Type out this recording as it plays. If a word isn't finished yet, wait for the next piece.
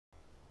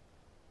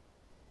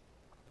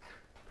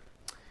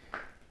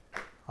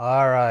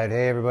All right,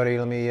 hey everybody,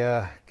 let me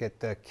get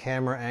the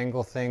camera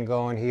angle thing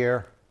going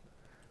here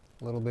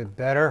a little bit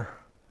better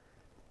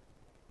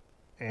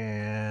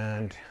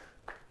and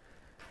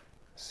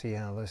see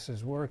how this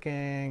is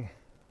working.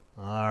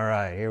 All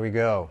right, here we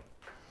go.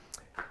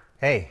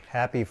 Hey,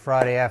 happy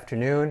Friday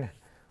afternoon.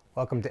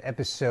 Welcome to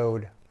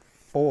episode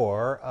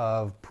 4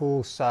 of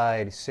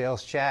Poolside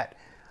Sales Chat.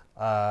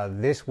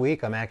 This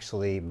week I'm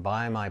actually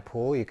by my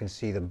pool. You can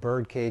see the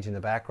bird cage in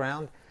the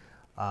background.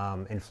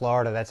 In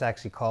Florida, that's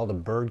actually called a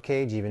bird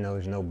cage, even though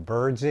there's no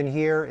birds in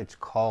here. It's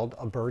called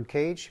a bird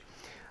cage.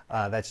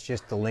 That's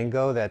just the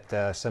lingo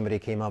that somebody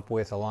came up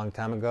with a long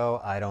time ago.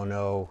 I don't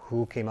know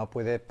who came up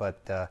with it,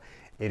 but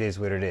it is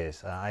what it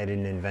is. I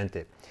didn't invent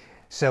it.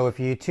 So if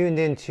you tuned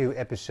into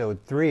episode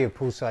 3 of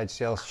Poolside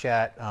Sales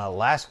Chat,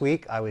 last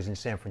week I was in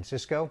San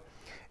Francisco,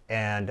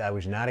 and I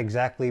was not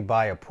exactly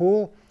by a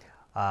pool.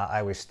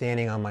 I was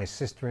standing on my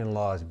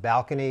sister-in-law's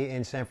balcony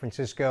in San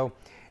Francisco.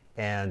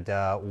 And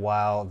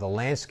while the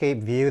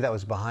landscape view that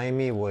was behind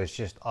me was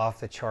just off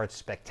the charts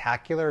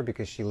spectacular,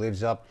 because she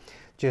lives up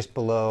just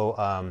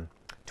below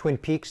Twin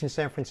Peaks in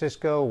San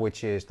Francisco,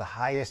 which is the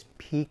highest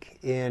peak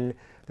in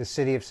the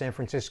city of San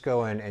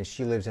Francisco, and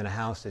she lives in a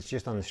house that's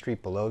just on the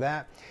street below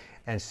that.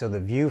 And so the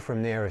view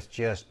from there is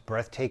just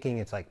breathtaking.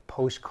 It's like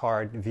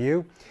postcard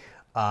view.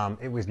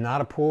 It was not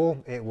a pool.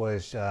 It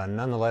was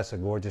nonetheless a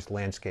gorgeous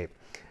landscape.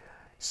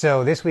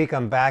 So this week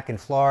I'm back in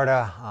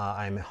Florida.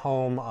 I'm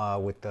home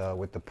with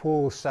the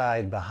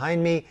poolside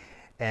behind me,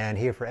 and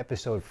here for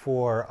episode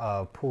 4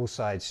 of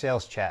Poolside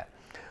Sales Chat.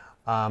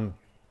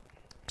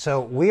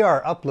 So we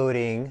are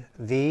uploading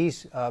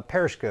these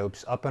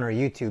periscopes up on our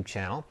YouTube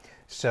channel.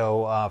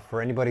 So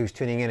for anybody who's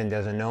tuning in and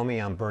doesn't know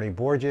me, I'm Bernie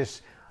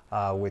Borges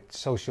with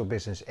Social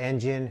Business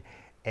Engine,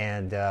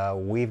 and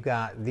we've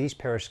got these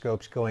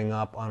periscopes going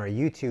up on our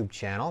YouTube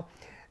channel.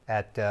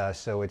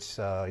 So it's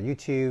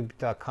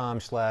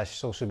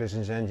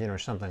youtube.com/socialbusinessengine or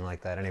something like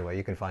that. Anyway,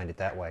 you can find it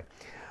that way.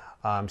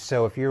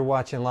 So if you're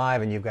watching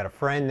live and you've got a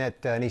friend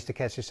that needs to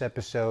catch this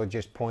episode,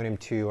 just point him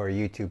to our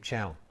YouTube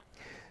channel.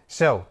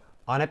 So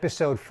on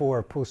episode 4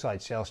 of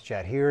Poolside Sales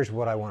Chat, here's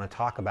what I want to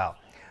talk about.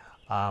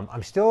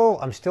 I'm still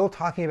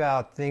talking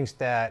about things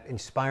that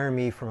inspire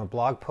me from a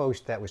blog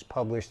post that was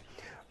published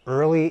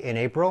early in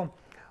April,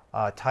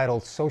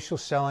 titled "Social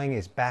Selling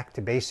is Back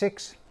to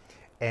Basics."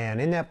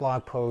 And in that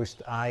blog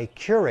post, I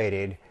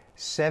curated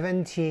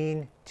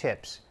 17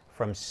 tips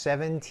from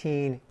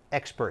 17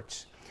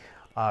 experts,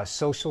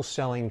 social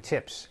selling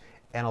tips.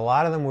 And a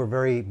lot of them were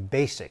very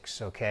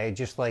basics, okay?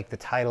 Just like the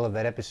title of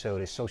that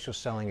episode is Social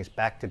Selling is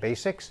Back to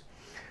Basics.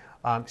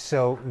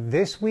 So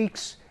this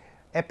week's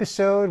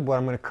episode, what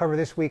I'm going to cover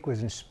this week,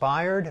 was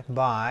inspired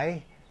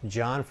by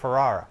Jon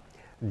Ferrara.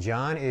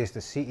 Jon is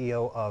the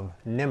CEO of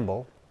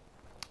Nimble.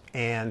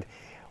 And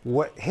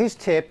what his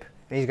tip,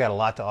 he's got a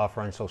lot to offer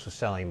on social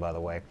selling, by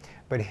the way.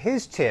 But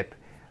his tip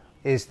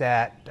is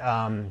that,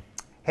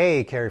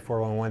 hey,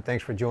 Carrie411,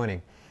 thanks for joining.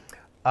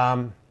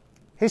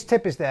 His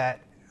tip is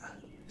that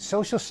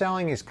social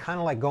selling is kind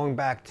of like going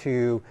back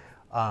to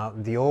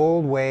the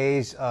old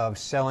ways of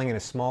selling in a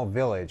small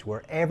village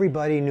where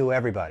everybody knew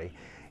everybody.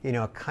 You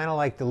know, kind of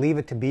like the Leave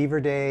It to Beaver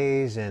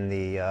days and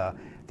the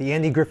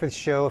Andy Griffith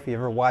Show, if you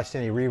ever watched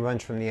any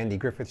reruns from the Andy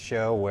Griffith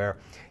Show, where,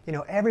 you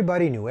know,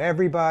 everybody knew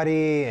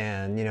everybody,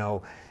 and, you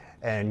know,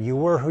 and you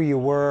were who you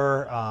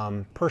were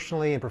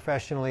personally and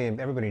professionally,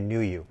 and everybody knew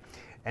you.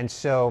 And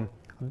so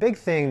a big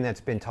thing that's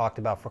been talked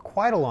about for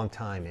quite a long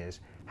time is,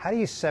 how do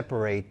you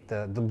separate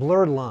the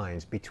blurred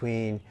lines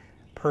between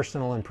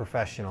personal and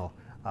professional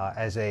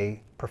as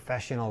a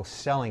professional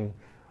selling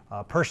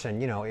person,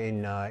 you know,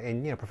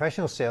 in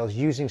professional sales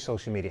using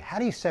social media? How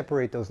do you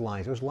separate those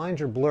lines? Those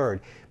lines are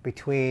blurred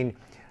between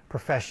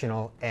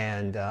professional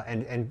and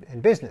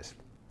business.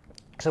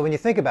 So when you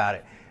think about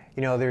it,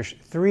 you know, there's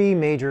 3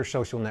 major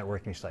social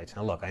networking sites.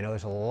 Now look, I know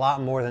there's a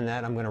lot more than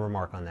that. I'm going to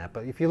remark on that.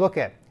 But if you look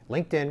at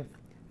LinkedIn,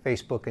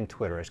 Facebook, and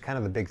Twitter, it's kind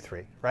of the big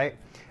 3, right?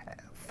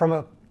 From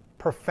a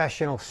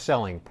professional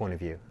selling point of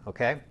view,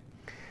 okay?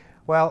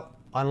 Well,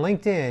 on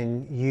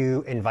LinkedIn,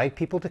 you invite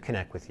people to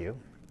connect with you.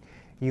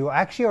 You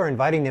actually are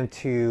inviting them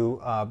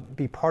to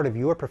be part of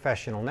your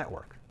professional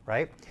network,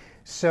 right?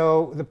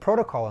 So the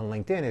protocol on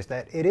LinkedIn is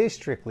that it is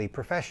strictly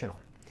professional.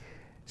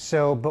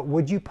 So, but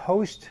would you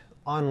post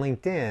on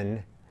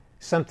LinkedIn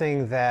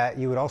something that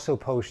you would also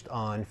post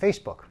on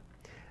Facebook?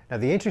 Now,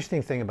 the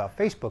interesting thing about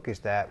Facebook is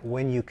that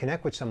when you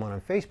connect with someone on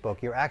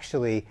Facebook, you're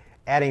actually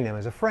adding them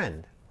as a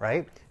friend,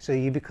 right? So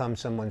you become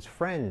someone's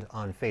friend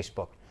on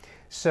Facebook.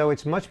 So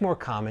it's much more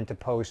common to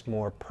post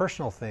more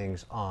personal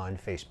things on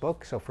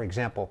Facebook. So for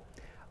example,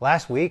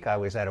 last week I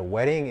was at a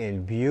wedding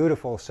in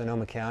beautiful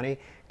Sonoma County,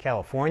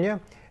 California,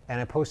 and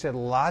I posted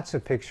lots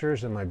of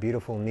pictures of my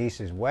beautiful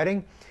niece's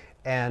wedding.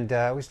 And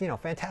it was, you know,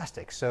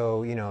 fantastic.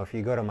 So, you know, if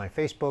you go to my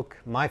Facebook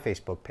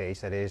page,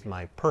 that is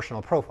my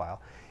personal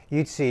profile,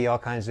 you'd see all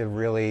kinds of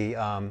really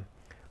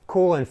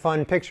cool and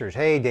fun pictures.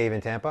 Hey, Dave in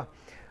Tampa.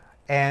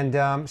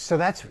 And so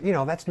that's, you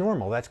know, that's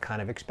normal. That's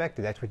kind of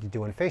expected. That's what you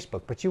do on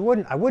Facebook. But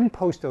I wouldn't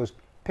post those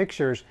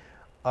pictures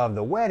of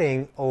the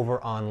wedding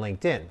over on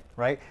LinkedIn,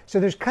 right? So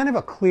there's kind of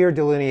a clear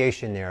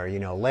delineation there. You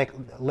know, like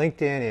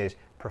LinkedIn is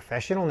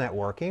professional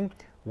networking.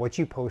 What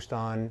you post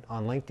on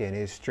LinkedIn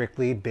is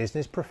strictly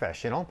business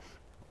professional.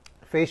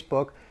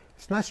 Facebook,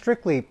 it's not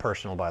strictly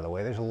personal, by the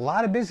way. There's a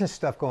lot of business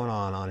stuff going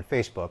on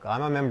Facebook.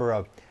 I'm a member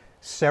of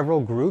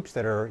several groups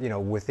that are, you know,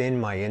 within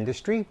my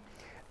industry.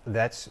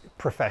 That's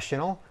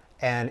professional.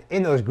 And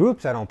in those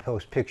groups, I don't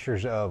post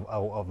pictures of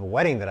a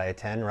wedding that I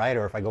attend, right?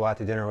 Or if I go out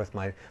to dinner with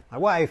my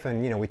wife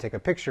and, you know, we take a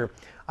picture,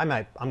 I'm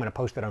going to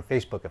post it on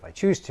Facebook if I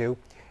choose to.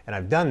 And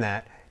I've done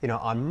that, you know,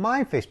 on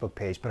my Facebook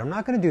page, but I'm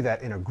not going to do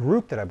that in a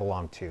group that I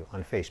belong to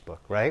on Facebook,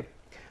 right?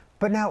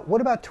 But now, what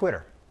about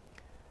Twitter?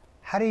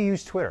 How do you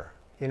use Twitter?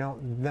 You know,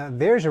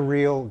 there's a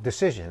real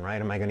decision,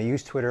 right? Am I going to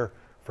use Twitter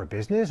for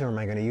business or am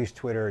I going to use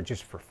Twitter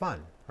just for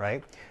fun,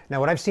 right? Now,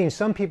 what I've seen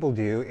some people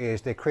do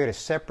is they create a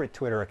separate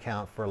Twitter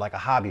account for like a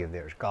hobby of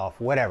theirs, golf,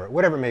 whatever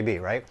it may be,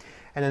 right?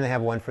 And then they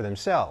have one for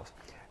themselves.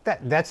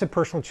 That's a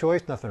personal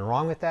choice, nothing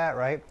wrong with that,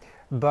 right?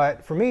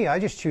 But for me, I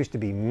just choose to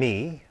be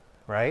me,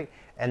 right?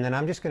 And then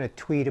I'm just going to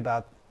tweet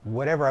about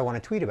whatever I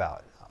want to tweet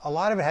about. A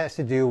lot of it has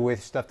to do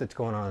with stuff that's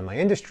going on in my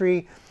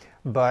industry.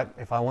 But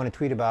if I want to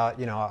tweet about,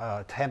 you know,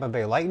 a Tampa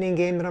Bay Lightning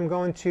game that I'm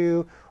going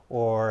to,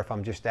 or if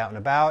I'm just out and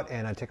about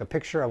and I take a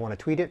picture, I want to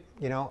tweet it,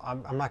 you know,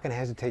 I'm not going to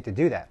hesitate to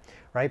do that,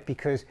 right?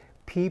 Because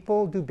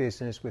people do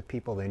business with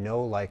people they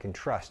know, like, and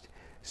trust.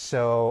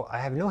 So I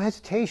have no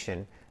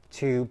hesitation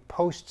to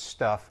post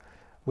stuff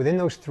within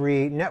those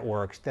three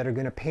networks that are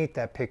going to paint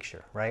that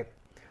picture, right?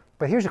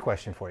 But here's a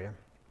question for you.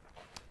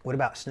 What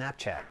about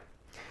Snapchat?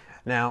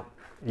 Now,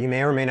 you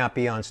may or may not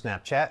be on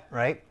Snapchat,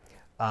 right?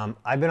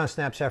 I've been on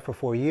Snapchat for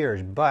 4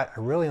 years, but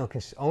I really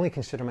only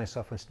consider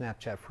myself on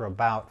Snapchat for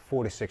about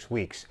 4 to 6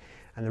 weeks.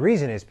 And the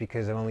reason is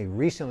because I've only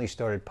recently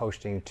started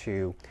posting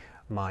to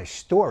my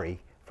story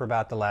for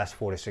about the last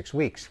 4 to 6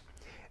 weeks.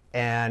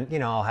 And, you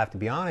know, I'll have to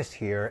be honest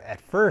here, at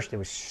first it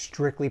was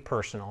strictly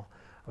personal.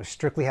 I was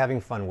strictly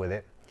having fun with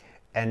it.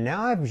 And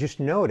now I've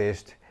just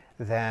noticed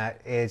that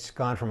it's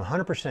gone from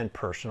 100%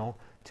 personal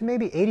to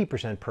maybe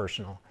 80%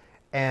 personal.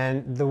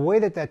 And the way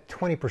that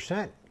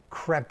 20%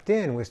 crept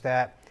in was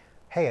that,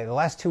 hey, the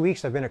last 2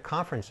 weeks I've been at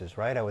conferences,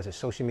 right? I was at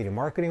Social Media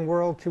Marketing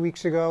World 2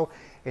 weeks ago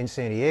in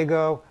San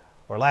Diego,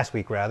 or last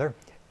week rather.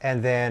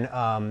 And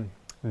then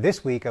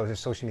this week I was at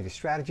Social Media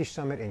Strategy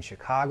Summit in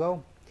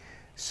Chicago.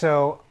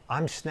 So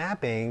I'm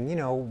snapping, you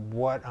know,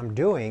 what I'm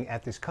doing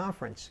at this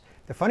conference.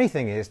 The funny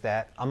thing is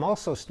that I'm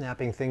also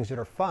snapping things that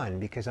are fun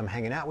because I'm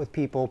hanging out with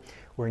people,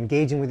 we're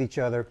engaging with each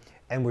other,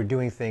 and we're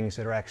doing things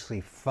that are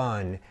actually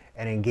fun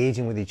and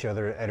engaging with each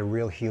other at a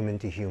real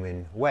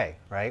human-to-human way,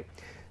 right?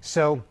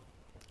 So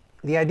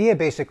the idea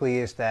basically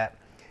is that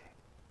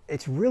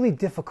it's really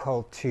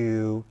difficult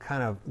to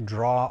kind of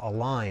draw a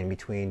line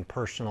between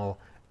personal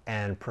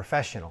and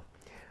professional.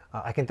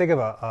 I can think of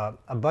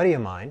a buddy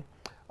of mine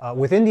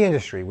within the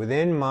industry,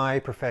 within my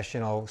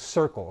professional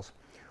circles,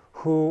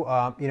 who,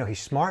 you know,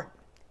 he's smart,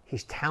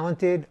 he's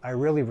talented. I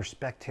really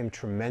respect him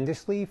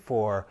tremendously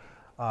for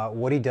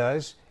what he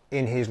does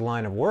in his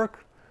line of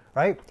work,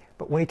 right?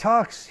 But when he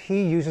talks,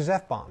 he uses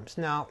F-bombs.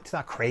 Now, it's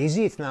not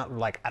crazy, it's not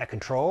like out of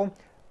control,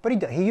 but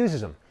he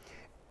uses them.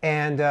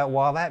 And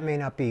while that may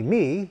not be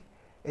me,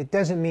 it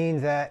doesn't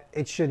mean that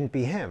it shouldn't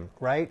be him,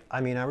 right?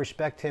 I mean, I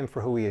respect him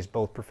for who he is,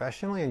 both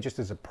professionally and just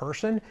as a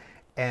person,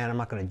 and I'm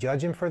not going to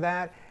judge him for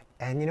that.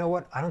 And you know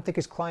what? I don't think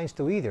his clients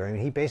do either. I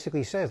mean, he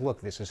basically says, look,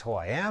 this is who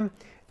I am,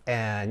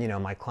 and, you know,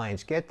 my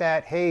clients get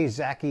that. Hey,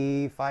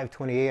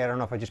 Zaki528, I don't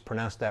know if I just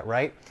pronounced that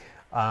right,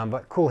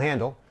 but cool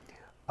handle.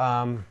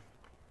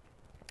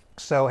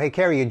 So, hey,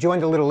 Carrie, you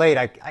joined a little late.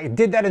 I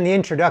did that in the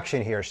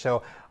introduction here.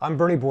 So I'm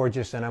Bernie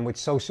Borges, and I'm with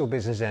Social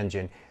Business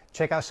Engine.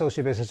 Check out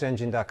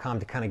socialbusinessengine.com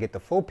to kind of get the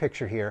full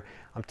picture here.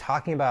 I'm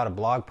talking about a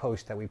blog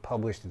post that we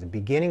published at the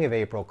beginning of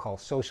April called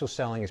Social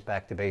Selling is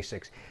Back to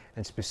Basics.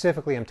 And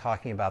specifically, I'm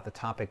talking about the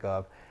topic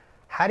of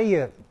how do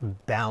you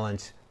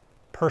balance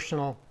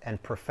personal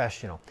and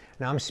professional.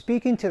 Now, I'm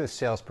speaking to the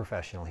sales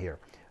professional here.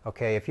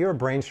 Okay, if you're a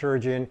brain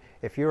surgeon,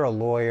 if you're a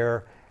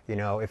lawyer, you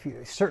know, if you,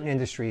 certain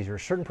industries or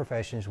certain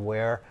professions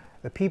where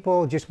the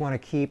people just want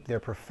to keep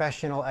their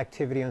professional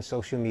activity on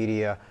social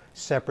media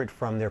separate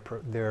from their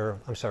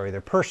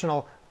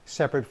personal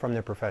separate from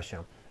their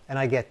professional. And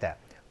I get that.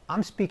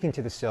 I'm speaking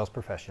to the sales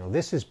professional.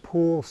 This is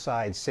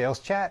poolside sales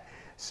chat.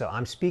 So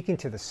I'm speaking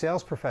to the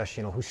sales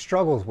professional who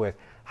struggles with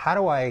how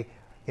do I,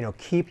 you know,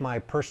 keep my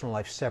personal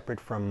life separate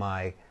from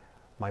my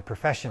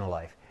professional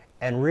life.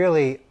 And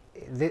really,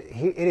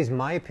 it is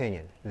my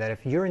opinion that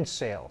if you're in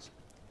sales,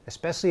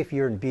 especially if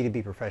you're in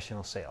B2B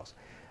professional sales,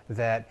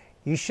 that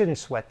you shouldn't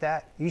sweat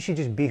that. You should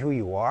just be who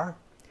you are.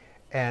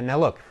 And now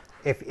look,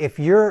 if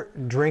you're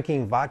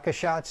drinking vodka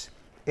shots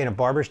in a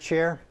barber's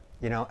chair,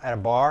 you know, at a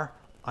bar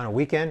on a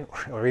weekend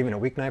or even a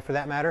weeknight for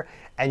that matter,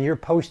 and you're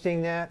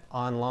posting that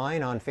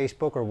online on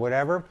Facebook or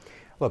whatever,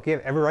 look, you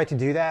have every right to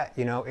do that.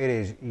 You know, it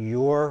is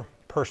your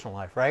personal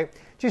life, right?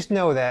 Just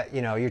know that,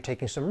 you know, you're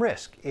taking some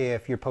risk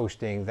if you're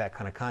posting that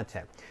kind of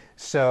content.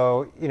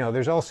 So, you know,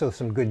 there's also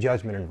some good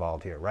judgment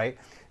involved here, right?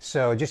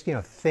 So just,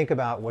 think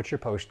about what you're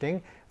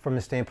posting from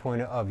the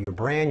standpoint of your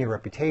brand, your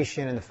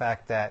reputation, and the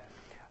fact that,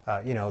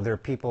 there are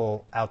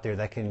people out there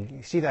that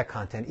can see that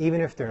content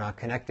even if they're not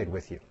connected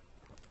with you.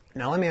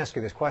 Now, let me ask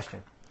you this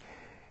question.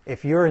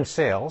 If you're in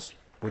sales,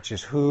 which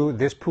is who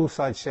this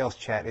poolside sales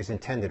chat is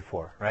intended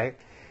for, right?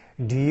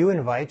 Do you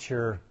invite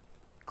your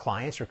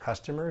clients or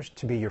customers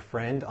to be your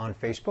friend on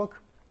Facebook?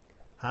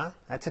 Huh?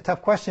 That's a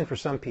tough question for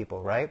some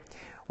people, right?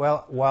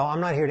 Well, while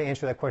I'm not here to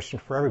answer that question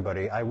for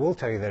everybody, I will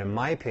tell you that in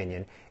my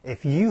opinion,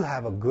 if you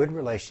have a good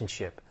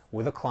relationship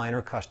with a client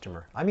or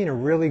customer, I mean a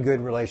really good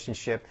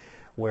relationship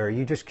where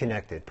you just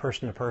connected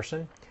person to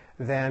person,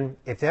 then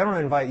if they don't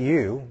invite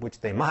you, which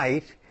they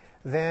might,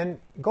 then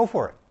go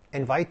for it.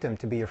 Invite them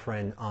to be your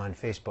friend on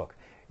Facebook.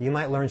 You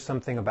might learn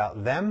something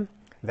about them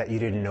that you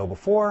didn't know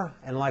before,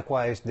 and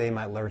likewise they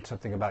might learn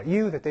something about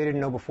you that they didn't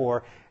know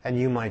before, and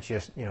you might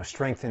just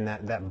strengthen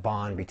that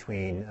bond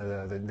between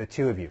the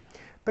two of you.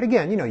 But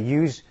again,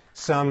 use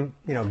some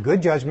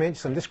good judgment,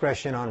 some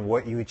discretion on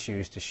what you would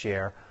choose to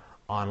share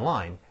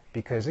online,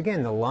 because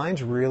again, the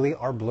lines really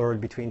are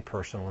blurred between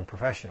personal and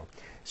professional.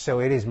 So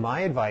it is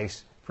my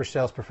advice for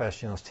sales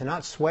professionals to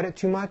not sweat it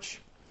too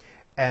much,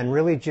 and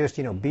really just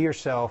be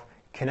yourself,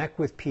 connect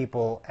with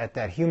people at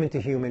that human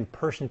to human,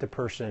 person to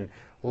person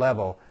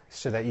level,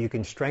 so that you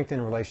can strengthen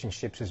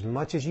relationships as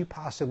much as you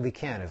possibly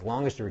can, as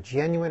long as they're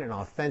genuine and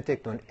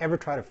authentic. Don't ever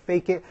try to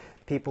fake it.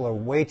 People are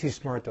way too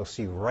smart. They'll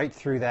see right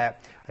through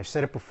that. I've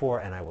said it before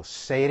and I will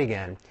say it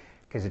again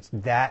because it's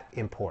that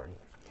important.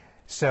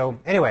 So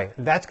anyway,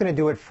 that's going to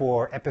do it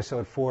for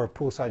episode 4 of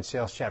Poolside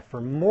Sales Chat.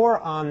 For more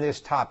on this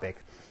topic,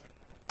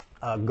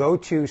 go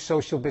to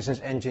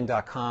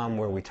socialbusinessengine.com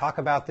where we talk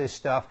about this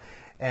stuff.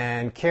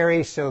 And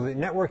Carrie, so the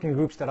networking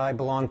groups that I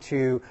belong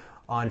to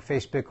on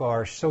Facebook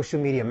are Social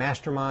Media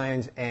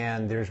Masterminds,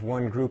 and there's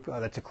one group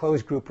that's a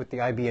closed group with the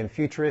IBM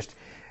Futurist.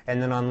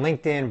 And then on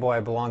LinkedIn, boy, I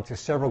belong to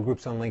several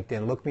groups on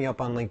LinkedIn. Look me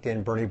up on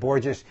LinkedIn, Bernie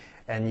Borges,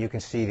 and you can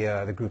see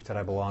the groups that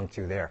I belong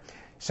to there.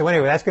 So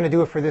anyway, that's going to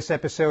do it for this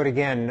episode.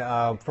 Again,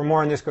 for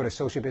more on this, go to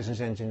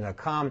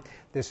socialbusinessengine.com.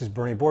 This is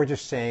Bernie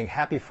Borges saying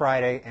happy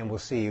Friday, and we'll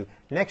see you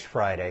next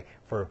Friday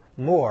for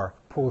more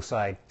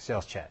Poolside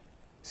Sales Chat.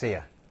 See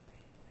ya.